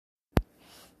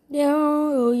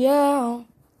Yeah, yeah.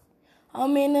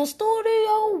 I'm in the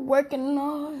studio working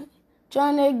hard,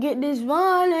 trying to get this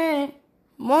money,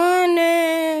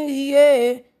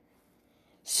 yeah.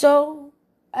 So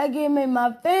I can make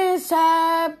my fans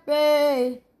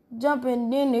happy,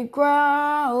 jumping in the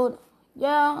crowd.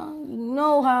 Yeah, you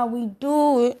know how we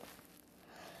do it.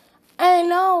 Ain't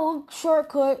no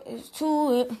shortcut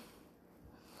to it.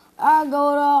 I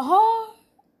go the hard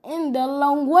and the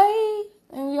long way,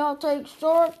 and y'all take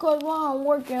shortcuts while I'm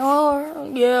working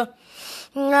hard. Yeah.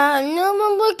 I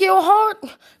never look your heart,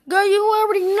 girl, you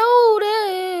already know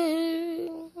that.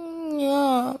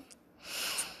 Yeah.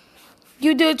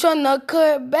 You just tryna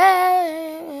cut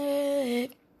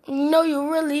back. No,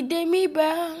 you really did me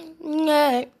bad.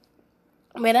 Yeah.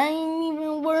 But I ain't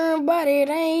even worried about it.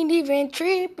 I ain't even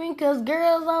tripping, cause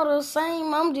girls all the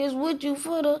same. I'm just with you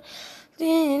for the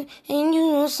then. And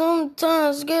you know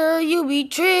sometimes, girl, you be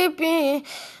tripping.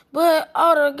 But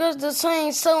all the girls the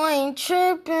same, so I ain't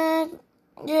tripping.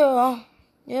 Yeah.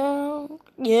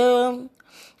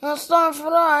 I'm sorry for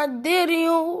what I did to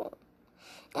you.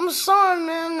 I'm sorry,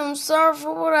 man. I'm sorry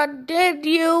for what I did to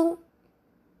you.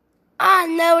 I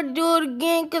never do it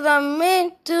again, cause I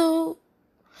meant to.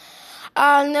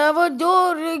 I'll never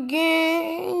do it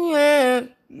again. Yeah.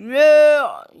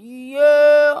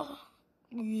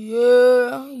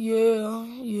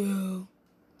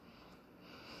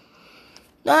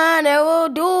 I never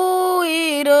do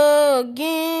it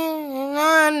again.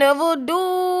 I never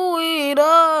do it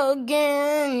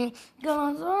again. Cause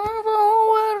I'm sorry for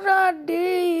what I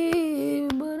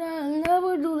did, but I'll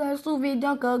never do that stupid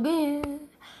junk again.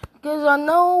 Cause I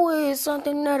know it's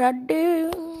something that I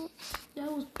did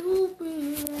that was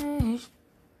stupid.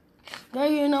 Girl,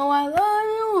 you know I love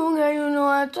you. Girl, you know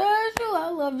I trust you. I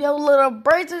love your little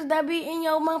braces that be in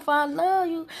your mouth. I love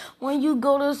you. When you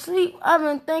go to sleep, I've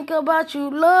been thinking about you.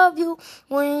 Love you.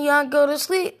 When y'all go to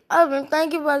sleep, I've been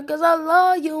thinking about you because I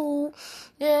love you.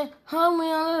 Yeah, hug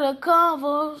me under the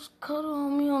covers. Cuddle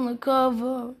on me on the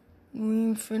cover. You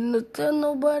ain't finna tell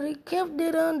nobody. Kept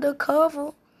it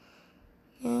undercover.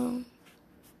 Yeah.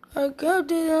 I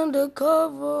kept it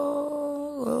undercover.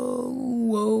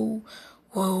 Whoa.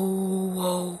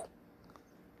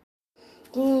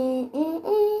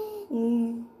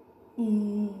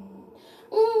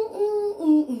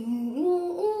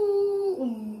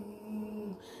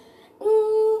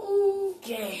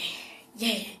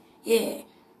 Yeah.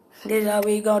 This is how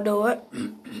we gonna do it.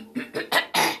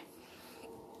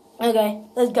 Okay,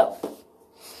 let's go.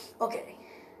 Okay.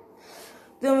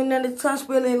 Then we need to touch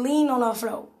and lean on our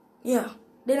floor. Yeah.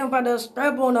 Then I'm about to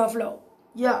strap on our floor.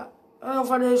 Yeah. I'm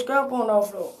about to strap on our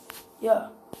floor. Yeah.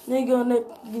 Nigga,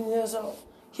 give me that up.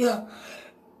 Yeah.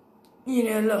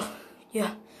 You know,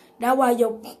 yeah. That's why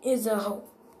yo is a hoe.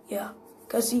 Yeah.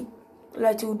 Cause he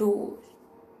like to do it.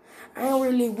 I ain't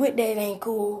really with that ain't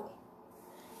cool.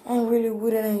 I ain't really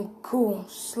with it ain't cool.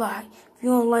 Slide. If you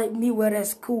don't like me, well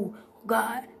that's cool.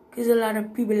 God. Cause a lot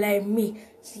of people like me.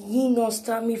 So you ain't gonna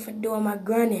stop me from doing my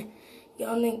grinding.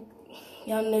 Y'all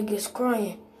niggas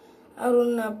crying. I do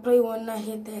not play when I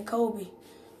hit that Kobe.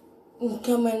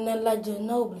 Coming in like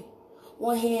Ginobili.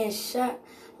 One hand shot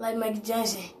like Michael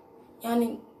Johnson. Y'all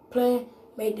niggas playing,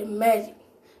 made the magic.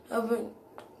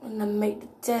 When I make the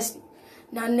test.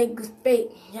 Y'all niggas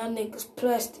fake. Y'all niggas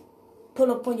plastic.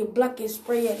 Pull up on your block and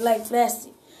spray it like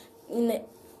plastic. In it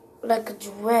like a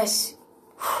Jurassic.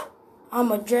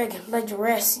 I'm a dragon like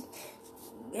Jurassic.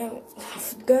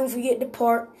 Don't forget the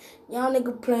part. Y'all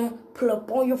niggas playing. Pull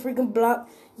up on your freaking block.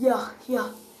 Yeah.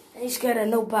 Ain't scared of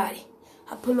nobody.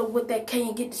 I pull up with that K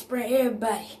and get to spray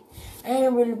everybody. I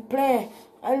ain't really playing.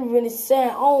 I ain't really saying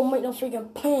I don't make no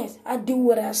freaking plans. I do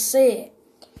what I said.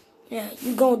 Yeah,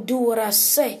 you gonna do what I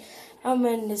say. I'm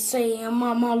in to say I'm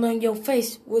all in your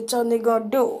face. What y'all nigga gonna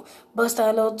do? Bust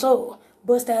that little toe.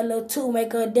 Bust that little two.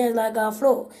 Make her dance like I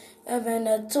float. Ever in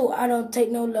the two, I don't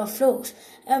take no little flows.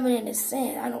 Ever in the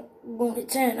sand, I don't want to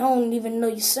turn. I don't even know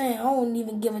you saying. I don't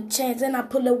even give a chance. And I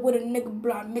pull up with a nigga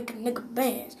block, make a nigga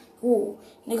bands. Ooh,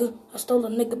 nigga, I stole a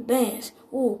nigga bands.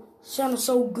 Ooh, sounding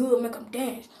so good, make 'em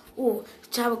dance. Ooh,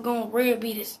 chopper going red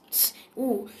beaters.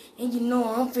 Ooh, and you know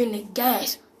I'm finna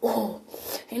gas. Ooh,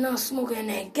 and I'm smoking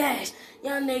that gas.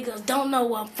 Y'all niggas don't know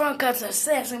what front cuts are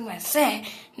sex in my set.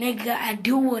 Nigga, I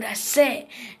do what I said.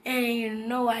 And you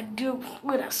know I do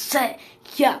what I said.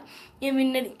 Yeah, give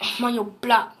me nigga, I'm on your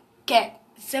block, cat.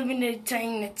 7 to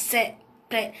 10 that set.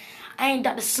 Black. I ain't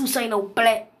Dr. Seuss, ain't no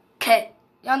black cat.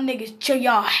 Y'all niggas chill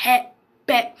y'all hat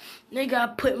back. Nigga, I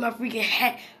put my freaking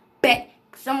hat back.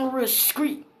 Cause I'm a real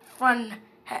street front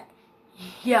hat.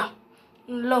 Yeah,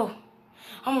 low.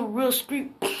 I'm a real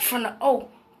street from the old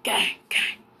gang.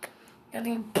 Y'all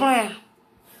ain't playing.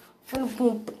 Finna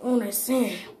put on that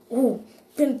sand. Ooh,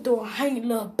 finna throw a hanging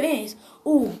little bands.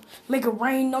 Ooh, make it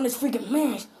rain on this freaking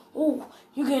man's. Ooh,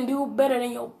 you can do better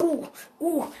than your boo.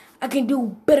 Ooh, I can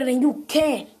do better than you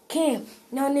can.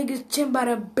 Now niggas chin by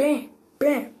the band.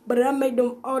 But I make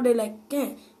them all day like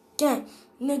can.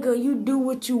 Nigga, you do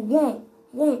what you want.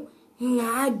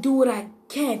 Nah, I do what I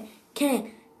can.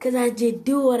 Cause I just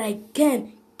do what I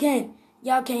can.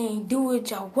 Y'all can't do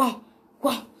what y'all want.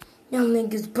 Young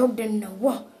niggas broke in the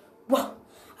wall.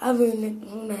 I really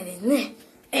on that in there.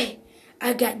 Hey,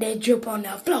 I got that drip on the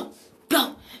floor.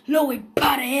 Louis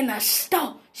Potter in the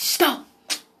store.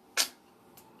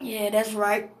 Yeah, that's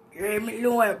right. You heard me?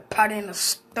 Louis Potter in the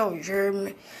store. You heard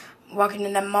me? Walking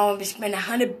in that mall, be spending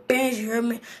 100 bands. You heard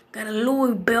me? Got a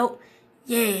Louis belt.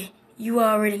 Yeah, you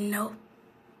already know.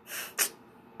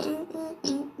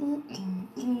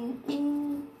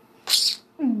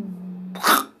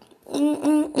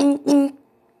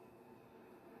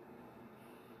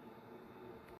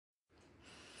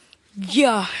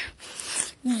 Yeah.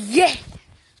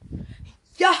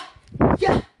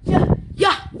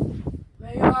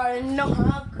 Man, you already know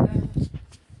how good.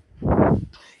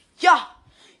 Yeah.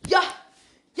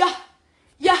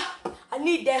 I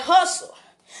need that hustle.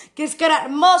 Just get out the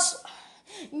muscle.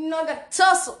 You know I got to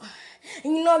tussle.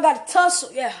 And you know I got to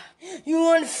tussle, yeah. You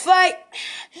want to fight?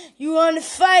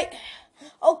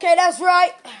 Okay, that's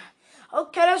right.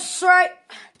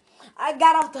 I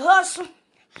got off the hustle.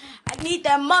 I need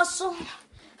that muscle.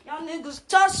 Y'all niggas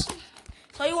tussle.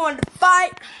 So you want to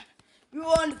fight?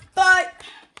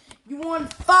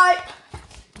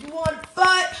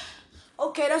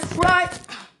 Okay, that's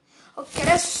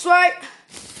right.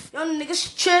 Y'all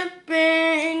niggas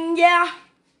tripping, yeah.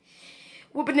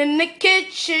 Whooping in the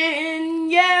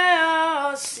kitchen,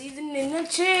 yeah. Seasoning the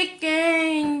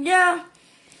chicken, yeah.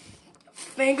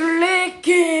 Finger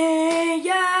licking,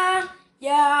 yeah.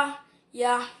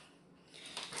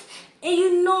 And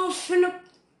you know I'm finna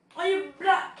on your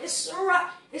block. It's a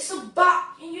rock, it's a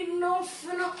bop. And you know I'm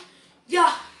finna,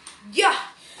 yeah.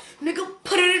 Nigga,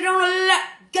 put it on the lot.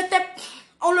 Got that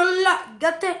on the lot.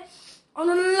 Got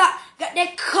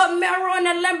that Camaro and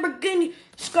that Lamborghini.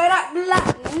 Straight out the lot.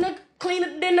 Nigga,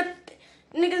 cleaner than the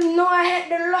niggas know I had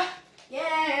the lot.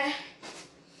 Yeah.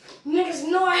 Niggas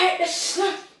know I had the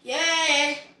slump.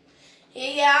 Yeah,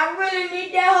 I really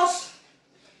need that hustle.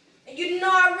 And you know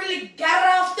I really got it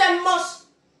off that muscle.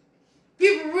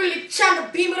 People really trying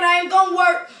to beat me, but I ain't gonna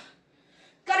work.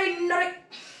 Gotta know they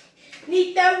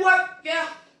need that work, yeah.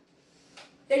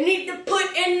 They need to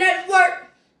put in that work.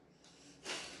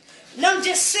 Them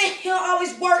just sit here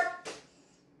always work.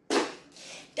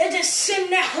 They just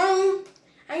sitting at home,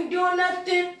 ain't doing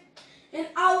nothing, and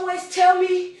always tell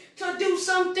me to do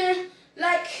something.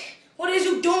 Like, what is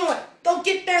you doing? Go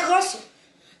get that hustle.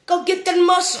 Go get that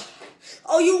muscle.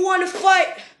 Oh, you want to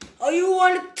fight? Oh, you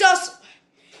want to tussle?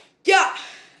 Yeah.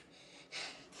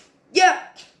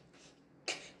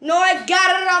 No, I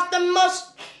got it off the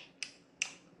muscle.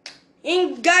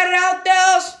 Ain't got it out the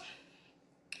hustle.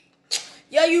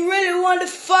 Yeah, you really want to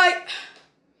fight?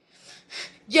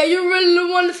 Oh, you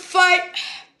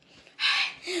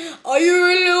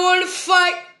really want to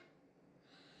fight?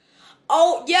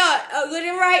 Oh, yeah, get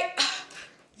it right.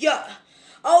 Yeah.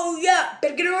 Oh, yeah,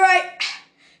 better get it right.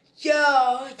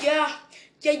 Yeah,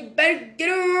 you better get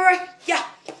it right. Yeah.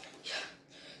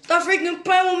 Stop freaking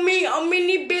playing with me. I'm in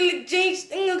these Billy Jeans.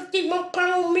 Niggas keep on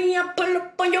playing with me. I pull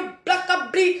up on your block, I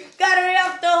bleed. Got it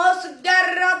out the hustle, got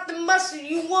it out the muscle.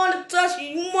 You wanna touch it,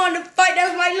 you wanna fight.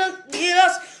 That's why look, get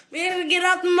us. Man, get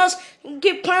out the muscle.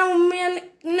 Get playing with me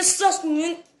in the sister,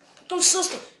 man. Come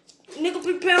sister. Nigga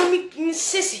be playing with me in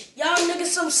sissy. Y'all niggas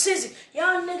some sissy.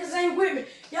 Y'all niggas ain't with me.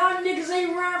 Y'all niggas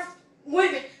ain't riding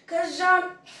with me. Cause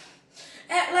y'all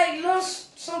act like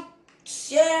some,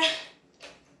 yeah.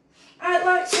 Act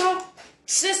like some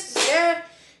sisters,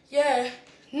 yeah.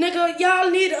 Nigga,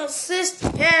 y'all need a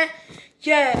sister,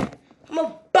 yeah. I'm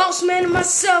a boss man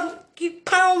myself. Keep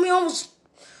pounding me, almost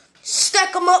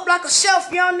stack them up like a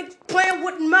shelf. Y'all niggas playing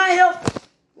with my health.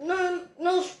 No,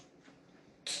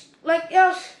 like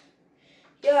else.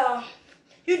 Yeah.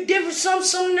 You different from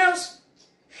something else.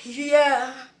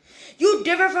 Yeah. You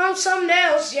different from something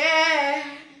else, yeah.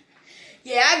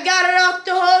 Yeah, I got it off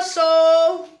the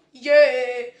hustle,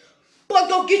 yeah. But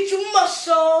go get your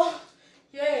muscle,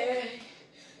 yeah.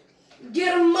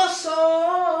 Get a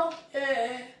muscle,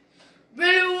 yeah.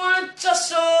 Really want to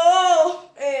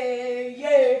tussle,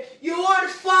 yeah. You want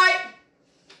to fight,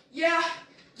 yeah.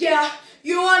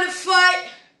 You want to fight,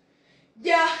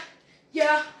 yeah.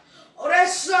 Oh,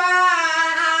 that's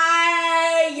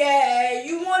right, yeah.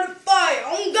 You want to fight,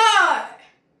 on God.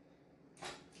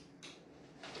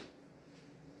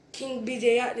 King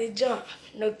BJ out there jump.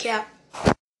 No cap.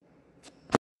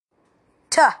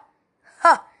 Ta.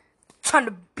 Ha. Trying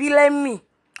to be like me.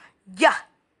 Yeah.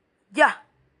 Yeah.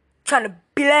 Trying to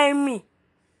be like me.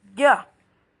 Yeah.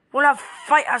 When I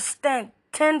fight, I stand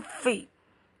 10 feet.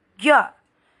 Yeah.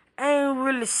 I ain't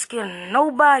really scared of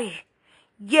nobody.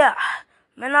 Yeah.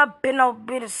 Man, I been out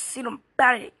there to see them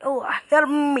body. Oh, ahead of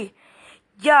me.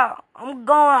 Yeah. I'm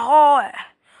going hard.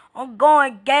 I'm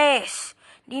going gas.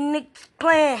 These niggas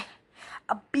playing.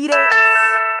 I beat their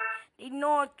ass. They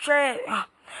know I'm trash.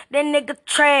 That nigga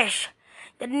trash.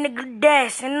 That nigga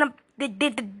dash. And they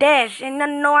did the dash. And I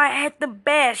know I had to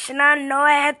bash. And I know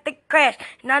I had to crash.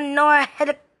 And I know I had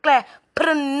to clash. Put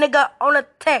a nigga on a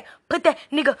tag. Put that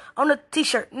nigga on a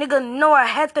t-shirt. Nigga know I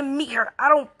had to meet her. I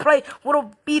don't play with a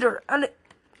beater.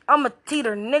 I'm a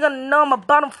teeter. Nigga know I'm a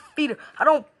bottom feeder. I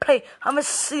don't play. I'm a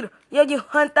cedar. Yeah, you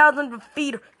 100,000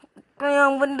 feeder.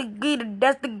 Playing with the geeter.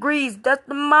 That's the grease. That's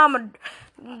the mama.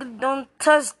 Don't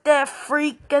touch that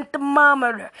freak at the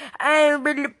thermometer. I ain't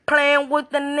really playing with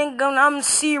the nigga, I'm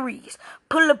serious.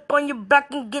 Pull up on your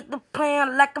block and get the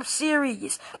plan like I'm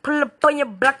serious. Pull up on your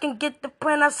block and get the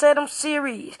plan, I said I'm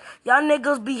serious. Y'all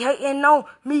niggas be hating on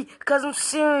me cause I'm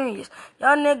serious.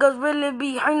 Y'all niggas really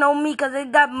be hating on me cause they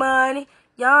got money.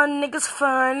 Y'all niggas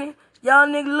funny. Y'all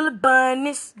niggas little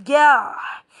bunnies. Yeah.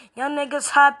 Y'all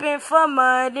niggas hopping for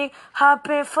money,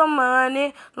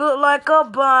 look like a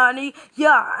bunny.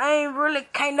 Yeah, I ain't really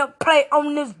kinda play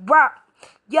on this rock.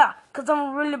 Yeah, cause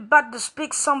I'm really about to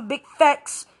speak some big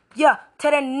facts. Yeah,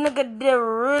 tell that nigga to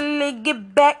really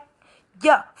get back.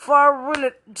 Yeah, for I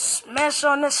really smash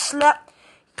on that slap.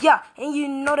 Yeah, and you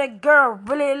know that girl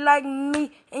really like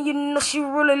me, and you know she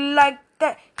really like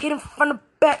that. Hit him from the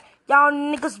back. Y'all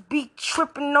niggas be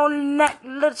tripping on that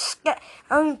little scat.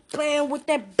 I ain't playing with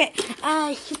that bat.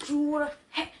 I hit you with a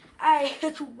hat. I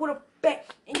hit you with a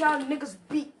bat. And y'all niggas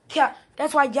be cap.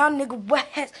 That's why y'all niggas wear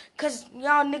hats. Cause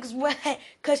y'all niggas wear hats.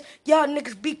 Cause y'all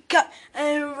niggas be cap. I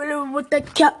ain't really with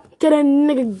that cap. Tell that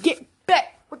nigga get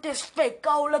back with this fake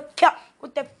old cap.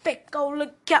 With that fake old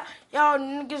cap. Y'all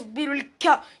niggas be really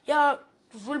cap. Y'all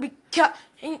really be cap.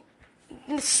 And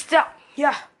stop.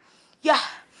 Yeah. Yeah.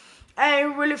 I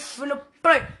ain't really finna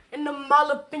play in the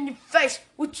mall up in your face.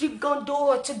 What you gonna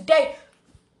do today?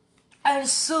 I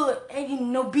understood, and you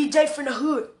know BJ from the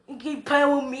hood. You keep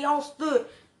playing with me on stud.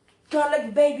 Kinda like a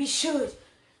baby should.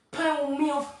 Playing with me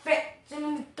on fat.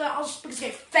 And I'm speaking say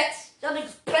facts. Y'all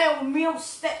niggas playing with me on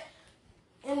set.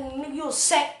 And nigga, you're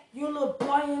sack. You a little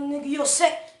boy, and nigga, you're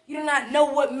sack. You do not know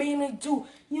what me and do.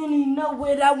 You don't even know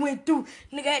what I went through.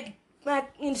 Nigga, I had to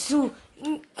back into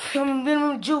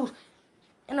minimum juice.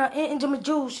 And I into my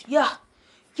juice, yeah.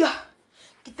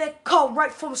 Get that call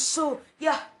right from the soul,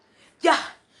 yeah.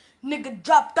 Nigga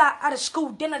dropped out of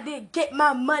school, then I did get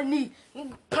my money.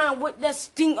 Nigga playing with that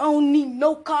sting, I don't need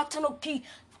no car to no key.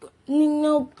 Need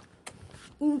no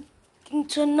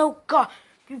into no car.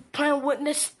 You playing with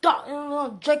this stock, and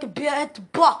I'm drinking beer at the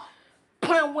bar.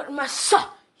 Playing with my son,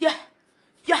 yeah.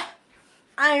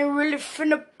 I ain't really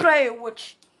finna play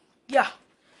with you, yeah.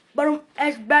 But I'm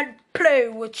as bad to play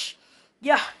with you.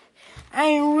 Yeah, I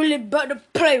ain't really about to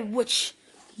play with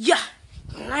you. Yeah,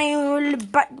 I ain't really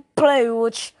about to play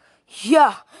with you.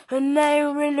 Yeah, and I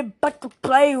ain't really about to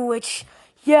play with you.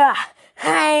 Yeah,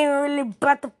 I ain't really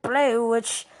about to play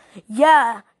with you.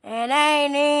 Yeah, and I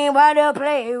ain't even about to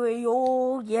play with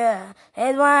you. Yeah,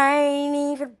 that's why I ain't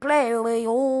even play with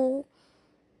you.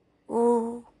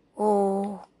 Ooh.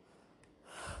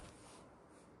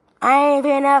 I ain't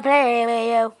finna play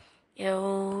with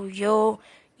you.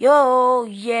 Yo,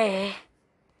 yeah.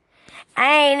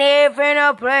 I ain't even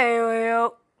finna play with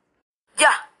you.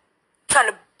 Yeah,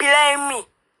 tryna be like me.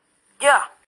 Yeah.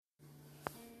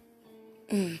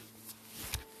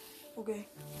 Okay.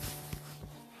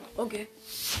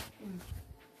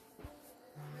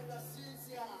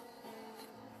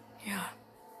 Yeah.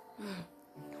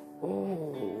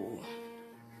 Oh.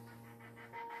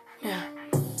 Yeah.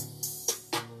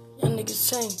 Young niggas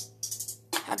sing.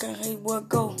 I can hate where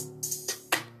go.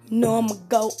 You know I'm a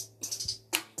goat.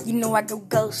 You know I go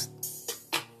ghost.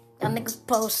 Y'all niggas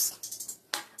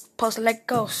post like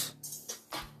ghosts.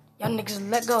 Y'all niggas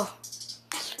let go.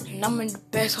 And I'm in the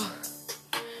best though.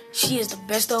 She is the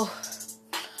best though.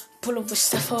 Pull up with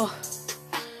Steph.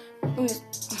 I'm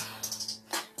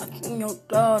your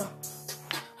daughter.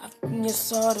 I'm your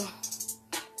son.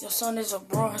 Your son is a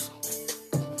bros.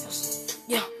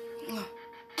 Yeah.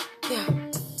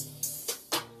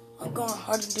 I'm going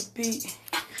harder to beat.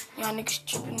 Y'all niggas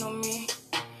tripping on me.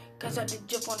 Cause I did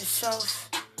drip on the sauce.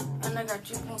 And I got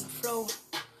drip on the floor.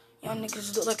 Y'all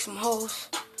niggas look like some hoes.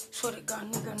 Swear to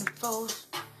God, nigga, on the foes.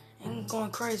 Ain't going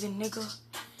crazy, nigga.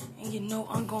 And you know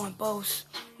I'm going boss.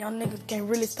 Y'all niggas can't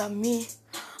really stop me.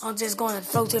 I'm just going to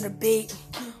flow to the beat.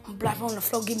 I'm black on the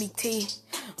floor, give me tea.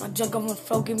 I'm junk on the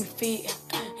floor, give me feet.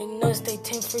 You know stay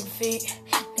 10 feet.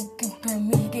 Nigga put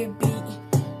me get beat.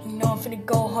 You know I'm finna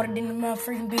go harder than the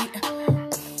motherfucking beat.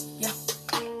 Yeah,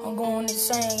 I'm going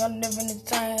insane. I'm living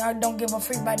insane. I don't give a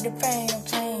freak about the pain.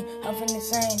 I'm finna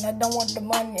insane. I don't want the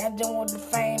money. I just want the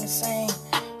fame. Insane.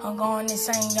 I'm going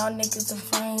insane. Y'all niggas are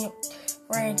fame.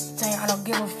 I don't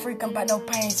give a freak about no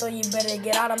pain. So you better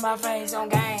get out of my face on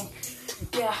gang.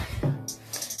 Yeah.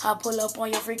 I pull up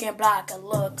on your freaking block and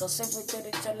look, simply to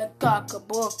the telecock, a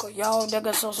book, y'all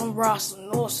niggas on some rosters,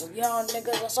 y'all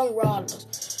niggas on some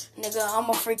robbers. Nigga, I'm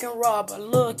a freaking robber.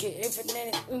 Look it, if it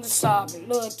ain't in the solver.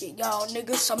 Look it, y'all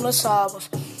niggas, some of the solvers.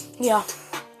 Yeah,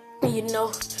 and you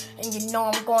know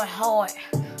I'm going hard.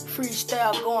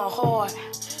 Freestyle going hard.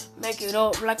 Make it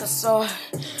up like a sword.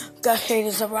 Got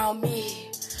haters around me.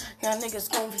 Y'all niggas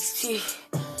gonna be sick.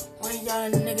 When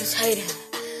y'all niggas hating,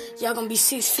 y'all gonna be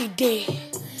 6 feet dead.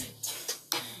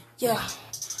 Yeah,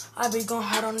 I be going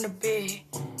hard on the bed.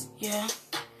 Yeah,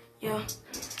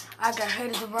 I got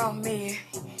haters around me.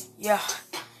 Yeah,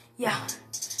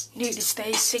 need to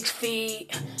stay 6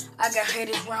 feet. I got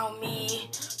haters around me.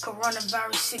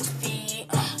 Coronavirus 6 feet.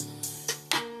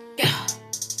 Yeah.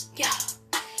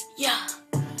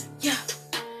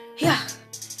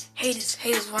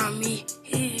 Haters around me.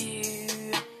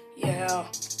 Yeah.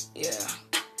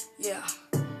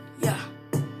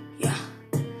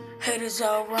 Haters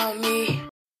all around me.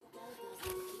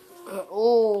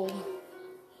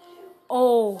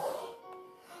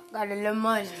 Got a little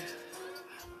money.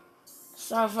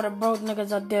 Sorry for the broke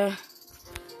niggas out there.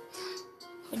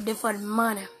 I did for the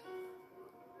money.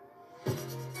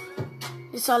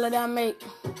 It's all that I make.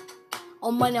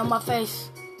 All money on my face.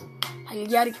 I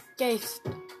got a case.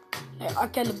 Like R.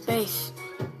 Kelly bass.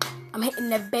 I'm hitting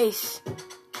that bass.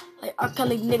 Like R.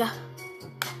 Kelly nigga.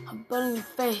 I'm burning your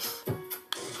face.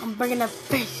 I'm bringing that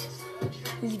face.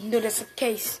 You know that's a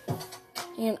case.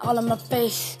 And all in my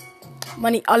face.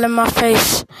 Money all in my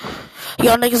face.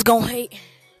 Y'all niggas gon' hate.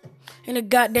 In a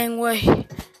goddamn way.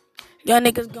 Y'all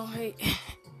niggas gon' hate.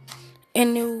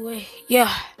 Anyway,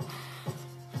 yeah.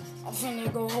 I'm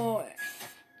finna go hard.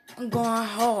 I'm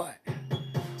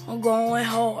going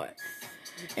hard.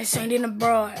 It's ain't in the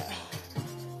broad.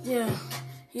 Yeah.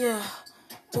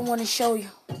 Don't wanna show you.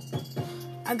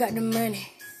 I got the money.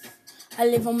 I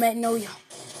live on Magnolia.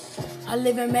 I'm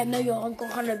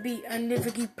going on the beat. I never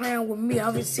keep playing with me.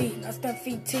 I receive. I stand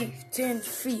feet teeth, 10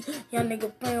 feet. Y'all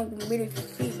niggas playing with me, the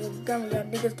feet. Little gun, y'all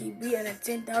niggas keep beating at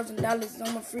 $10,000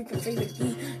 on my freaking favorite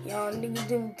key. Y'all niggas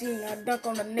do team. I duck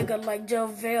on a nigga like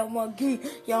JaVale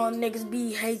McGee. Y'all niggas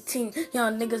be hating.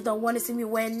 Y'all niggas don't wanna see me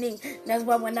winning. That's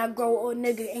why when I grow old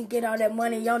nigga and get all that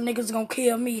money, y'all niggas gonna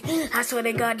kill me. I swear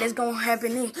to God, that's gonna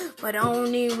happen. But I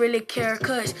don't even really care,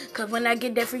 cause when I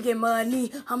get that freaking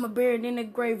money, I'ma bury it in the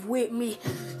grave with me.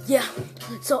 Yeah,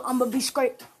 so I'ma be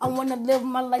straight. I wanna live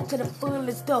my life to the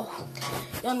fullest though.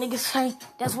 Y'all niggas ain't.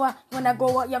 That's why when I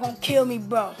grow up, y'all gonna kill me,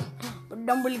 bro. But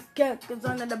don't really care, cause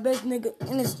I'm the best nigga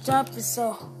in this job,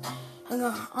 so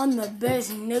I'm the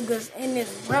best niggas in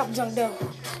this rap junk though.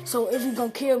 So if you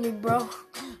gonna kill me, bro,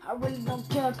 I really don't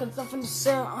care, cause I'm finna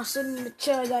sell. I'm sitting in the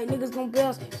chair, like niggas gon'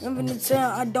 bounce. I'm finna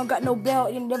tell, I don't got no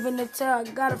belt. You never finna tell, I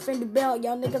got a Fendi belt.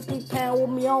 Y'all niggas keep playing with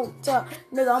me on top.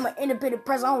 Nigga, I'm an independent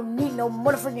person, I don't need no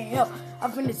motherfucking help.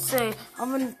 I'm finna say,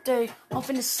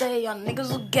 y'all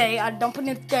niggas are gay. I don't put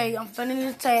in day, I'm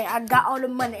finna say, I got all the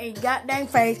money, ain't goddamn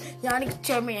face. Y'all niggas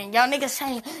tell me, and y'all niggas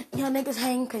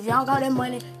hang, cause y'all got that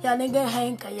money. Y'all niggas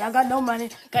hang, cause y'all got no money.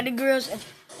 Got the girls, and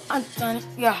I'm done,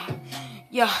 yeah.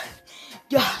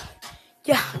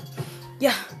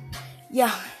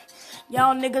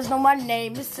 Y'all niggas know my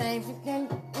name, the same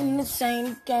in the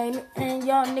same game, and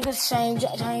y'all niggas change.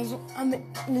 I'm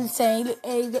insane,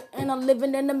 and I'm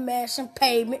living in the mansion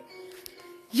pavement.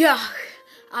 Yeah,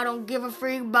 I don't give a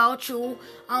freak about you.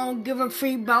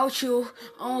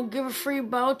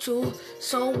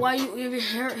 So why you even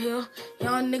here?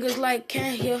 Y'all niggas like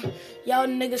can't hear. Y'all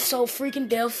niggas so freaking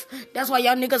deaf. That's why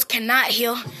y'all niggas cannot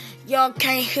hear. Y'all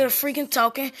can't hear the freaking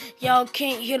talking. Y'all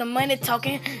can't hear the money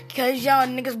talking. Cause y'all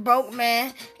niggas broke,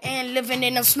 man. And living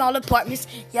in them small apartments.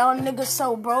 Y'all niggas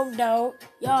so broke, dog.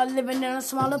 Y'all living in them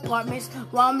small apartments.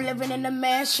 While I'm living in a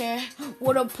mansion.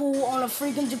 With a pool on a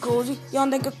freaking jacuzzi. Y'all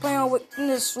niggas playing with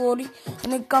this shorty.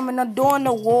 And they coming up doing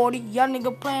the wardy. Y'all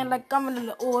niggas playing like I'm in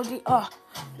the orgy.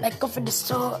 Like I'm for the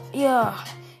store. Yeah.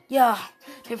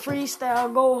 The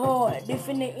freestyle go hard. They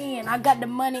finna end. I got the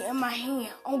money in my hand.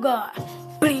 Oh God.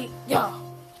 Bleed. Yeah.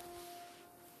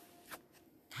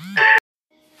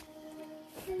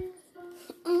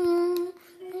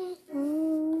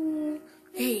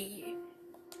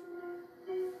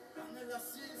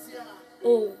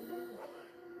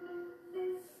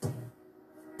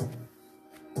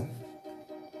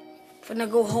 Finna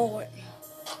go hard.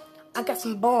 I got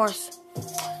some bars.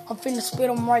 I'm finna spit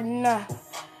them right now.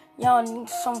 Y'all niggas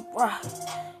some fry.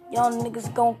 Y'all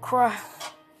niggas gon' cry.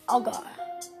 Oh God.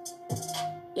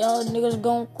 Y'all niggas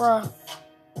gon' cry.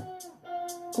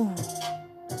 Ooh.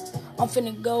 I'm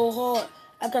finna go hard.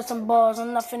 I got some bars.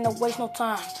 I'm not finna waste no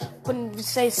time. Putting the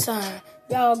say sign.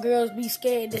 Y'all girls be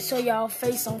scared to show y'all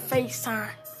face on FaceTime.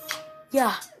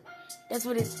 Yeah. That's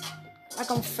what it's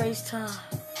like on FaceTime.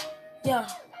 Yeah.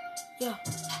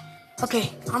 Okay,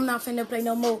 I'm not finna play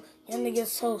no more. Y'all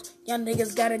niggas hoes. Y'all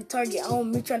niggas got a target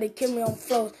on me, trying to kill me on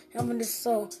flows. I'm in the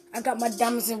soul. I got my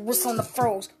diamonds and what's on the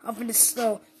froze. I'm in the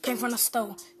slow. Came from the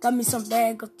store. Got me some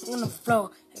bag on the floor.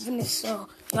 I'm in the show.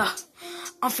 Yeah.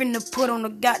 I'm finna put on the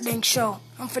goddamn show.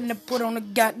 Y'all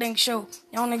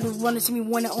niggas wanna see me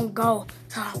win it on goal.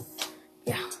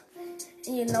 Yeah.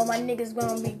 And you know my niggas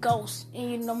gonna be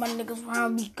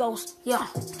ghosts. Yeah.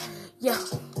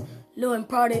 Lil and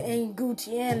Prada ain't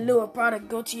Gucci and Lil Prada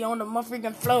Gucci on the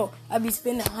motherfucking floor. I be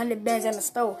spending 100 bands in the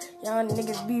store. Y'all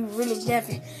niggas be really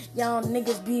dapping. Y'all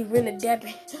niggas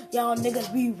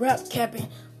be rap capping.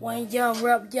 When y'all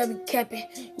rap, y'all be capping.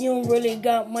 You don't really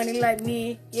got money like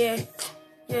me. Yeah.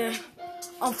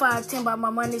 I'm 5'10", but my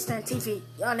money scientific.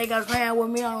 Y'all niggas playing with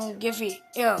me, I don't give it.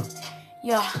 Yeah.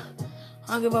 I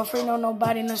don't give a freak, no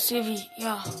nobody, no civvy.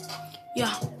 Yeah.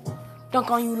 Dunk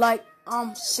on you like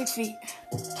I'm 6 feet.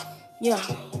 Yeah.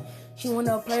 She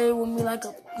wanna play with me like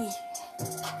a...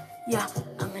 Yeah.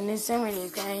 I'm in this same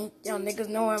this game. Y'all niggas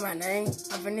knowin' my name.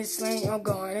 I'm in this lane, I'm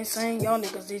going insane. Y'all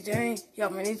niggas insane.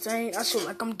 Y'all insane. I shoot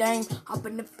like I'm Dame. Up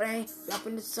in the fame. Y'all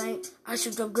in the same. I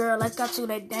shoot the girl like I shoot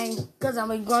that Dame. Cause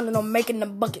I'm grinding on making the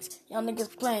buckets. Y'all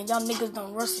niggas playing. Y'all niggas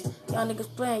don't rush it. Y'all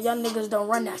niggas playing. Y'all niggas don't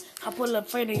run that. I pull up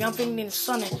 30. I'm feeling in the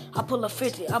sun. I pull up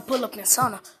 50. I pull up in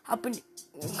sauna. Hop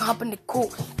in the cool.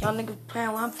 Y'all niggas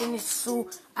playing when I'm finished soon.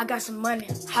 I got some money.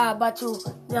 How about you?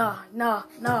 Nah.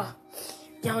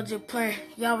 Y'all just playing.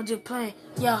 Y'all just playing.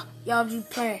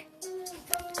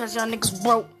 Cause y'all niggas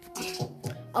broke.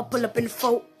 I'll pull up in the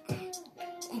foe.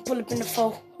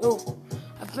 Ooh.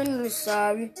 I'm feeling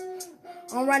sorry.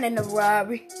 I'm running the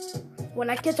robbery. When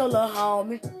I catch a little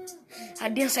homie, I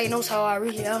didn't say no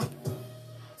sorry. Yeah.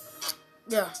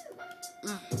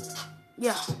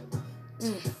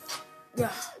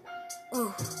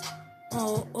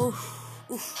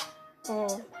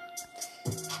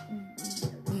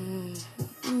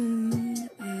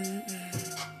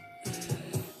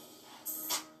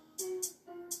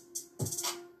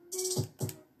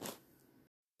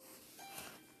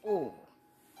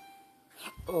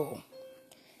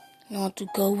 You want to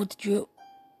go with the drip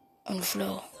on the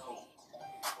floor.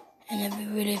 And if you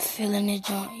really feeling it,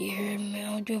 John, you hear me?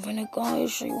 I'm drip in the car, you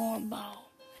sure you want a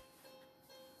ball.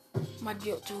 My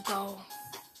drip too cold.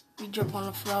 We drip on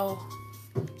the floor.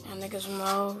 My niggas some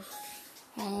hoes.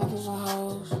 My niggas on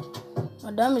hoes.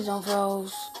 My dummies on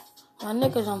froze. My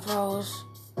niggas on froze.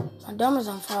 My dummies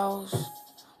on froze.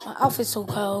 My outfit so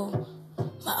cold.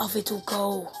 I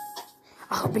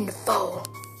hop in the fall.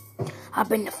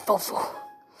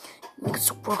 Niggas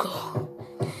so broke.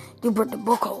 You brought the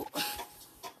book out.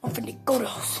 I'm finna go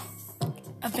those.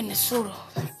 I'm finna soda.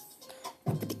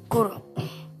 I'm finna go to.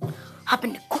 Hop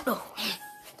in the kudo.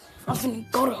 I'm finna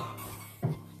go to.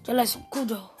 Just like some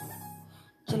kudo.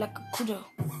 Just like a kudo.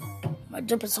 My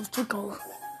jump is so too cold.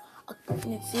 I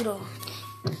finna see those.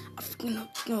 I finna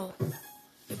go.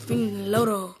 I'm finna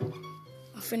lodo.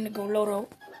 I'm finna go lodo.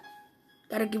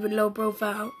 Gotta give it low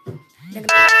profile. Y'all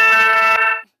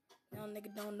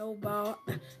niggas don't know about.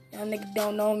 Y'all niggas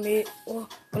don't know me. Oh,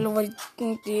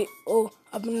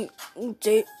 I've been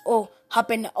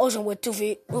hop in the ocean with 2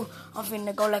 feet. Oh, I'm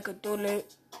finna go like a dually.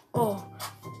 Oh,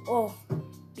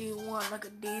 D1 like a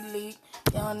D-League.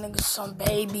 Y'all niggas some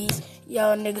babies.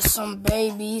 Y'all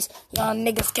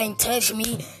niggas can't touch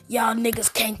me. Y'all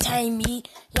niggas can't tame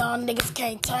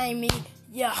me.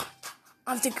 Yeah,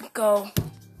 I'm thinking go.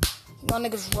 Y'all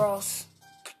niggas Ross.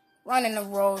 Running the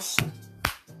Rolls.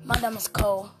 My diamonds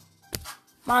cold.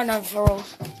 My diamonds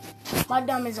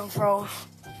froze.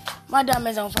 My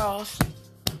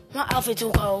outfit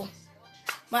too cold.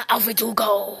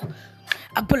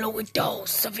 I pull up with those.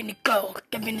 Stuff in the glow.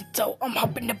 Give in the toe. I'm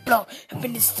hopping the blow. I'm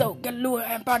in the soak. Got lure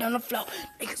and part on the floor.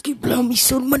 Niggas keep blowing me.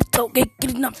 Shoot them in the toe. Get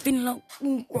it not feeling low.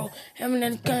 Grow. Having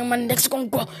that kind, my neck's gonna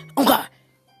grow. Oh God.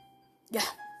 Yeah.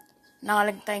 Y'all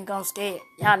niggas think I'm scared.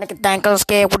 Y'all niggas think I'm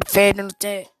scared with the fed in the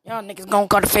head. Y'all niggas gon'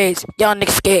 call the feds. Y'all niggas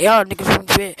scared. Y'all niggas from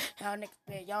the fed. Y'all niggas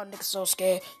scared. Y'all niggas so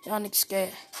scared. Y'all niggas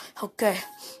scared. Okay.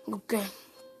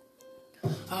 I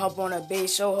hop on that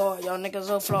base so hard. Y'all niggas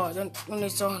so flawed. When they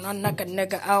so I knock a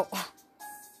nigga out.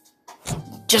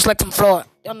 Just like some Floyd.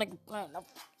 Y'all niggas playing.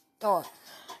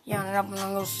 Yeah, I'm up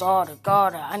on your soda,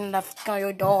 God. I ended up on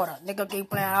your daughter. Nigga keep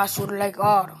playing, I shoot it like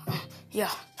harder.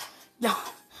 Yeah, yeah.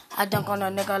 I dunk on a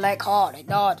nigga like harder,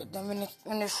 daughter. Them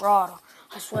in the throttle.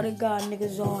 I swear to God,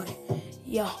 niggas on it.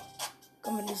 Yeah,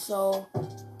 come in the soul.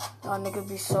 Y'all niggas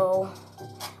be so.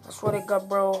 I swear to God,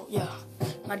 bro. Yeah,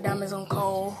 my diamonds on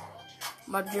cold.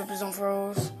 My drip is on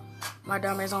froze. My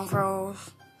diamonds on froze.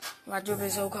 My drip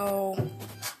is so cold.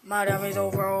 My diamonds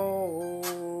on froze.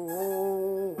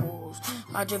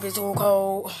 My drip is so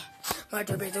cold. My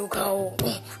drip is so cold.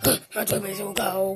 My drip is so cold.